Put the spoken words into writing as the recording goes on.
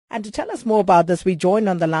And to tell us more about this, we joined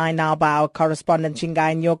on the line now by our correspondent,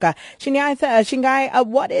 Shingai Nyoka. Shingai,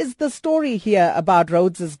 what is the story here about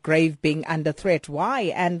Rhodes' grave being under threat? Why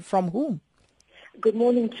and from whom? Good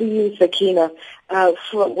morning to you, Sakina.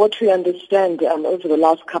 From what we understand over the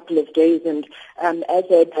last couple of days and as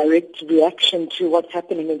a direct reaction to what's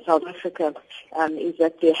happening in South Africa is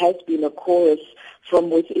that there has been a chorus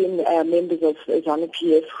from within members of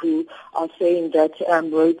ZANU-PF who are saying that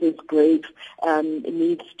Rhodes' grave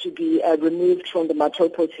needs to be removed from the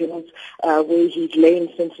Matopos Hills where he's lain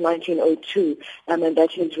since 1902 and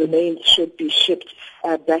that his remains should be shipped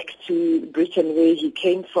back to Britain where he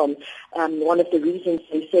came from. One of the reasons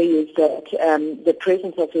they say is that the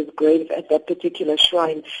presence of his grave at that particular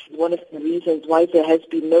shrine is one of the reasons why there has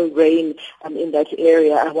been no rain in that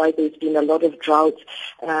area and why there's been a lot of drought.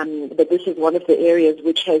 But this is one of the areas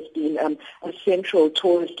which has been a central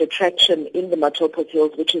tourist attraction in the Matopos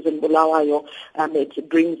Hills, which is in Bulawayo. It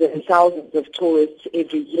brings in thousands of tourists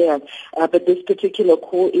every year. But this particular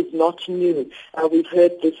call is not new. We've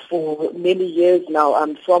heard this for many years now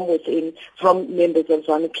from members of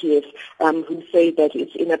ZANU-PF who say that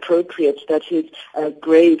it's inappropriate that his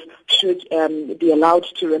grave should be allowed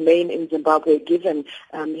to remain in Zimbabwe given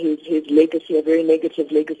his legacy, a very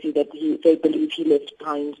negative legacy that they believe he left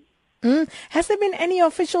behind. Has there been any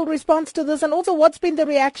official response to this? And also, what's been the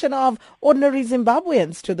reaction of ordinary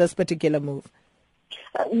Zimbabweans to this particular move?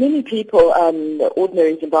 Many people,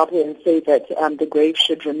 ordinary Zimbabweans, say that the grave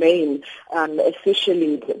should remain.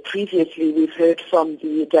 Officially, previously, we've heard from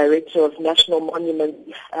the Director of National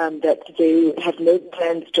Monuments that they have no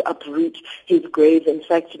plans to uproot his grave. In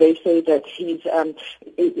fact, they say that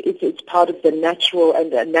it's part of the natural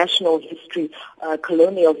and national history,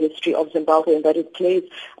 colonial history of Zimbabwe, and that it plays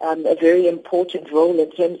a very important role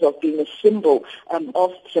in terms of being a symbol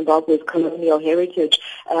of Zimbabwe's colonial heritage.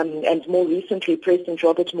 And more recently, President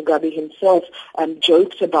Robert Mugabe himself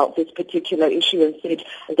joked about this particular issue and said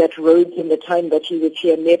that Rhodes, in the time that he was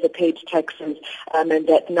here, never paid taxes, and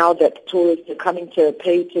that now that tourists are coming to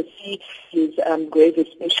pay to see his grave,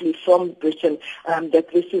 especially from Britain, that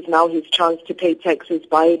this is now his chance to pay taxes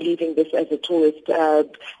by leaving this as a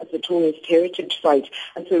tourist heritage site.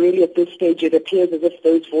 And so really at this stage it appears as if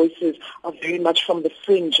those voices are very much from the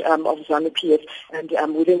fringe of ZANU-PF,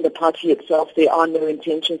 and within the party itself there are no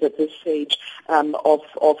intentions at this stage of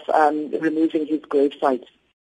removing his grave site.